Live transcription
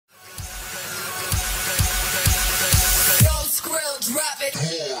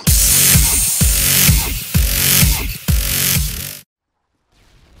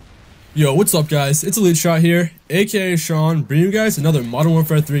Yo, what's up guys? It's ELiTESHOT here, aka Sean, bringing you guys another Modern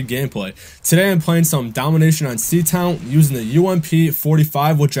Warfare 3 gameplay. Today I'm playing some domination on C-Town using the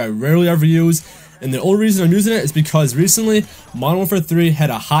UMP45, which I rarely ever use, and the only reason I'm using it is because recently Modern Warfare 3 had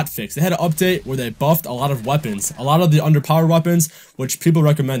a hotfix. They had an update where they buffed a lot of weapons, a lot of the underpowered weapons, which people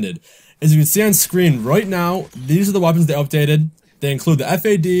recommended. As you can see on screen right now, these are the weapons they updated. They include the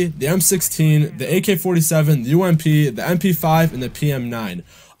FAD, the M16, the AK-47, the UMP, the MP5, and the PM9.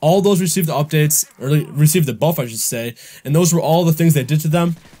 All those received the updates, or received the buff I should say, and those were all the things they did to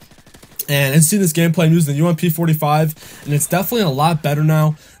them. And as you see in this gameplay, I'm using the UMP45, and it's definitely a lot better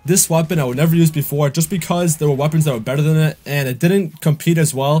now. This weapon I would never use before, just because there were weapons that were better than it, and it didn't compete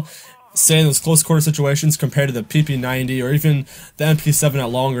as well, say in those close quarter situations compared to the PP90 or even the MP7 at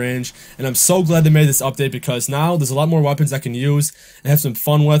long range. And I'm so glad they made this update because now there's a lot more weapons I can use and have some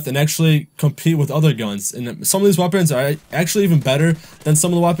fun with and actually compete with other guns. And some of these weapons are actually even better than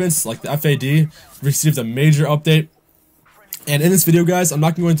some of the weapons, like the FAD received a major update. And in this video guys, I'm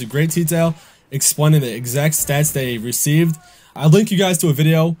not going to go into great detail explaining the exact stats they received. I'll link you guys to a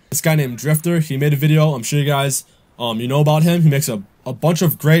video. This guy named Drifter, he made a video. I'm sure you guys you know about him. He makes a bunch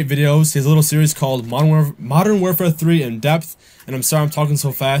of great videos. He has a little series called Modern Warfare 3 in depth, and I'm sorry I'm talking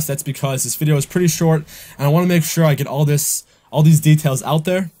so fast. That's because this video is pretty short and I want to make sure I get all these details out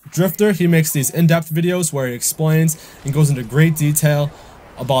there. Drifter, he makes these in-depth videos where he explains and goes into great detail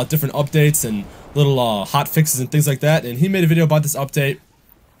about different updates and little hot fixes and things like that, and he made a video about this update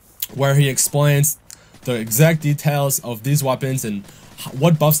where he explains the exact details of these weapons and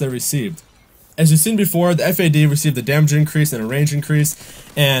what buffs they received. As you've seen before, the FAD received a damage increase and a range increase,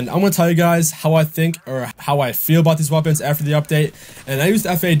 and I'm going to tell you guys how I think or how I feel about these weapons after the update. And I used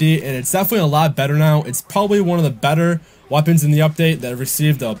FAD, and it's definitely a lot better now. It's probably one of the better weapons in the update that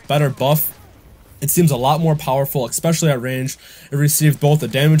received a better buff. It seems a lot more powerful, especially at range. It received both the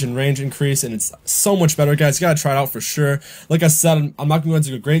damage and range increase, and it's so much better, guys. You gotta try it out for sure. Like I said, I'm not going to go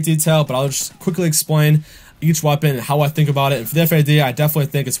into great detail, but I'll just quickly explain each weapon and how I think about it. And for the FAD, I definitely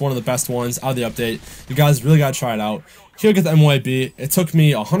think it's one of the best ones out of the update. You guys really gotta try it out. Here I get the MOAB. It took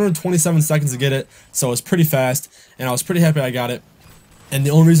me 127 seconds to get it, so it was pretty fast, and I was pretty happy I got it. And the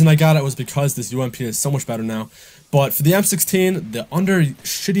only reason I got it was because this UMP is so much better now. But for the M16, the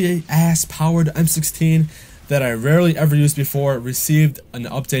shitty ass powered M16 that I rarely ever used before received an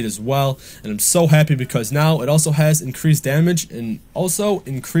update as well, and I'm so happy because now it also has increased damage and also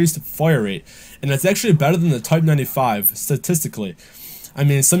increased fire rate, and it's actually better than the Type 95 statistically. I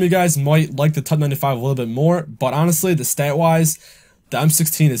mean, some of you guys might like the Type 95 a little bit more, but honestly, the stat wise, the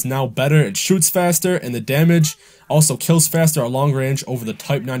M16 is now better. It shoots faster, and the damage also kills faster at long range over the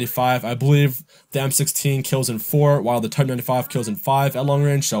Type 95. I believe the M16 kills in 4, while the Type 95 kills in 5 at long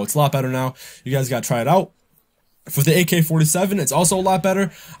range, so it's a lot better now. You guys gotta try it out. For the AK-47, it's also a lot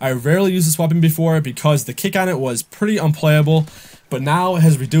better. I rarely used this weapon before because the kick on it was pretty unplayable, but now it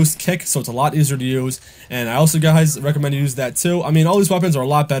has reduced kick, so it's a lot easier to use, and I also guys recommend you use that too. I mean, all these weapons are a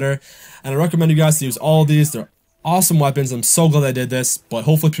lot better, and I recommend you guys to use all of these. They're awesome weapons. I'm so glad I did this, but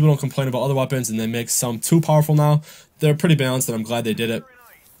hopefully people don't complain about other weapons and they make some too powerful now. They're pretty balanced, and I'm glad they did it.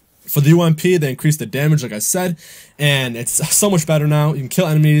 For the UMP, they increased the damage, like I said, and it's so much better now. You can kill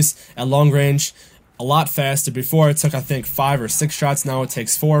enemies at long range a lot faster. Before it took, I think, 5 or 6 shots. Now it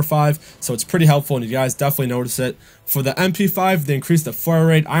takes 4 or 5, so it's pretty helpful, and you guys definitely notice it. For the MP5, they increased the fire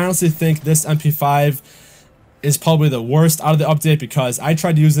rate. I honestly think this MP5 is probably the worst out of the update because I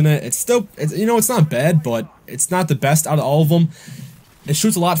tried using it. It's not bad, but it's not the best out of all of them. It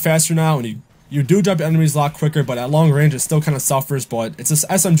shoots a lot faster now, and you do jump enemies a lot quicker, but at long range it still kind of suffers. But it's an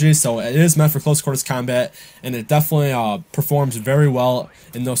SMG, so it is meant for close quarters combat, and it definitely performs very well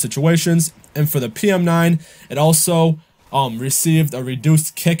in those situations. And for the PM9, it also received a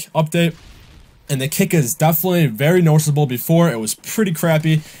reduced kick update, and the kick is definitely very noticeable. Before, it was pretty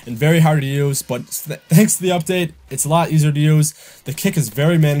crappy and very hard to use, but thanks to the update, it's a lot easier to use. The kick is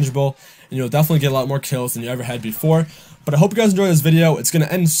very manageable, and you'll definitely get a lot more kills than you ever had before. But I hope you guys enjoyed this video. It's going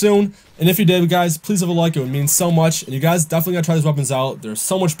to end soon, and if you did, guys, please leave a like. It would mean so much, and you guys definitely got to try these weapons out. They're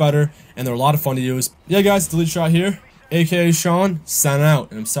so much better, and they're a lot of fun to use. Yeah, guys, ELiTESHOT here, aka Sean, signing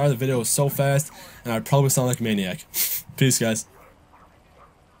out. And I'm sorry the video was so fast, and I'd probably sound like a maniac. Peace, guys.